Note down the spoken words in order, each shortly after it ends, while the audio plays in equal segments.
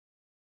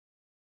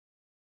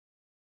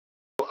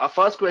our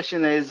first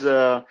question is,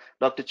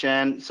 Dr.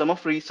 Chan, some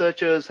of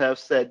researchers have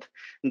said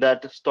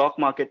that stock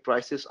market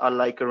prices are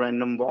like a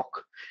random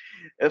walk.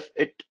 If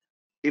it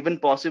even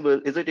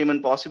possible, is it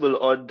even possible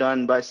or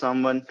done by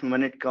someone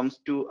when it comes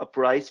to a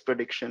price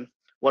prediction?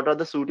 What are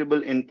the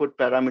suitable input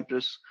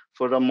parameters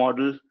for a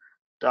model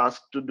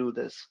task to do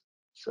this?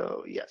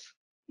 So yes,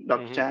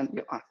 Dr. Chan.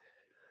 Yeah.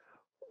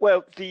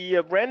 Well, the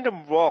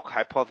random walk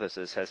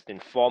hypothesis has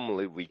been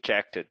formally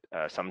rejected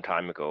some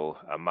time ago,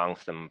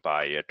 amongst them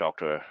by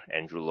Dr.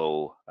 Andrew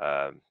Lo,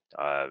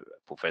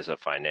 professor of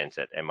finance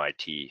at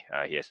MIT.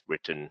 He has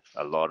written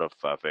a lot of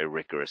very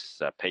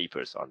rigorous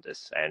papers on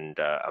this, and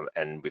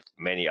with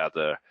many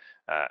other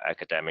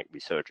academic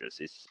researchers.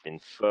 It's been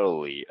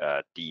thoroughly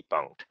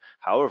debunked.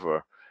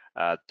 However,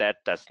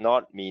 that does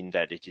not mean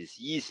that it is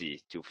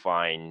easy to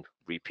find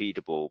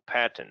repeatable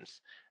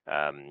patterns.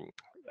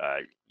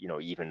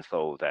 Even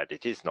though that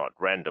it is not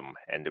random.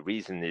 And the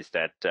reason is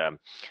that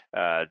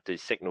the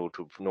signal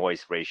to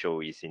noise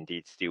ratio is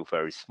indeed still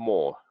very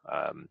small.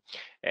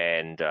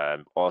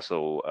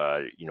 Also,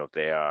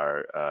 there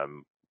are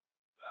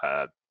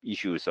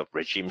issues of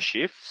regime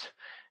shifts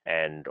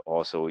and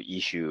also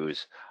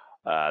issues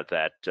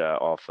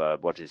of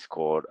what is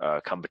called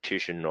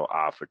competition or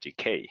alpha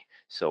decay.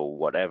 So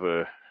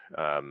whatever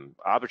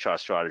arbitrage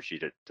strategy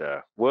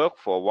that worked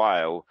for a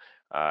while,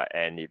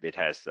 and if it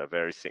has a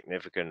very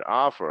significant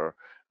alpha,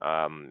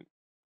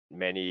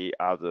 many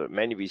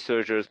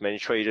researchers, many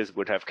traders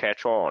would have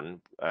caught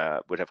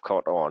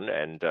on,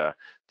 and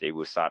they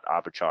will start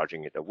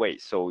arbitraging it away.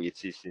 So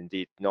it is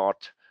indeed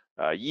not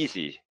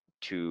easy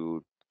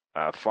to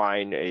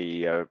find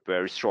a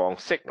very strong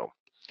signal.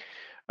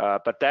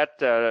 But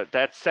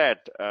that said,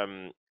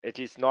 it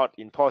is not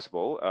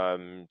impossible.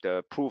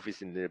 The proof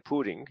is in the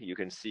pudding. You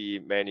can see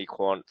many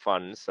quant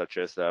funds such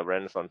as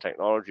Renaissance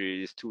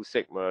Technologies, Two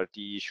Sigma,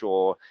 D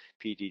Shore,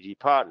 PDD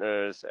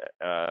Partners,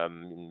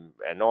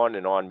 and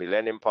on,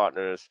 Millennium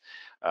Partners,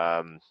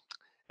 and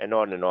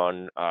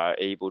on, are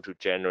able to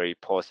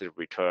generate positive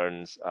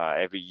returns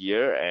every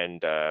year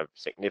and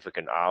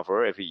significant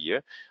alpha every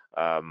year.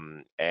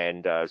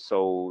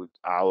 So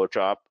our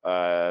job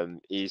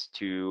is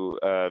to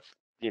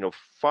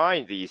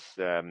find these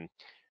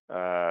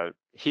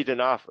hidden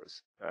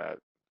alphas.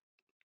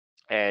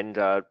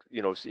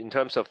 In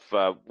terms of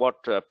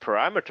what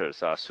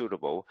parameters are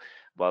suitable,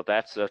 well,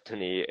 that's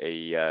certainly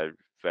a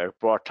very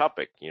broad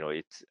topic.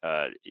 It's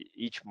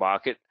each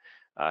market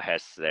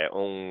has their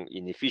own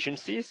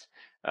inefficiencies,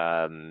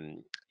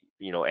 and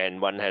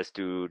one has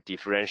to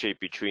differentiate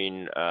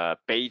between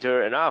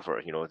beta and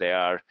alpha. There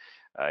are,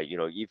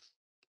 if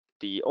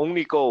the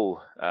only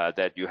goal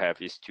that you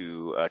have is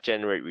to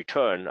generate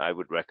return, I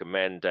would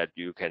recommend that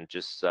you can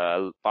just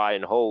buy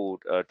and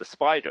hold the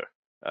spider,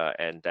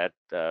 and that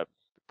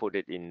put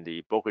it in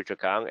the brokerage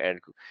account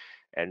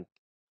and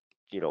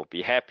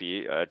be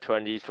happy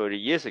 20, 30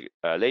 years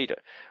later.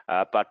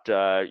 But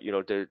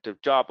the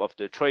job of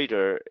the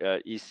trader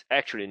is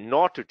actually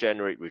not to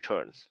generate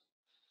returns.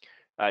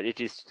 It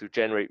is to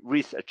generate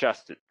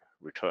risk-adjusted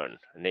return,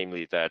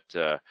 namely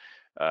that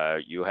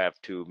you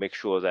have to make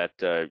sure that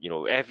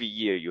every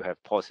year you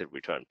have positive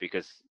return,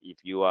 because if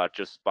you are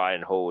just buy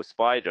and hold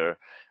spider,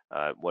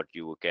 what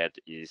you will get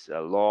is a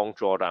long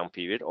drawdown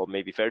period or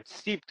maybe very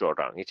steep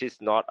drawdown. It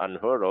is not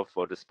unheard of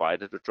for the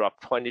spider to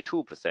drop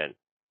 22%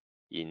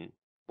 in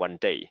one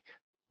day,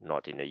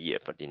 not in a year,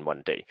 but in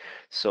one day.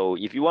 So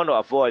if you want to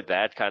avoid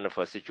that kind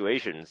of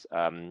situations,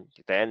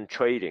 then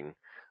trading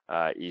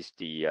is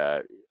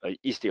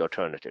the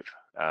alternative.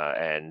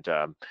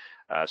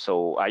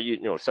 So I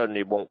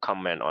certainly won't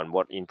comment on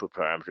what input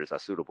parameters are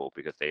suitable,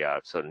 because they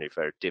are certainly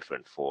very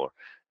different for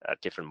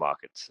different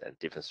markets and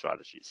different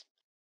strategies.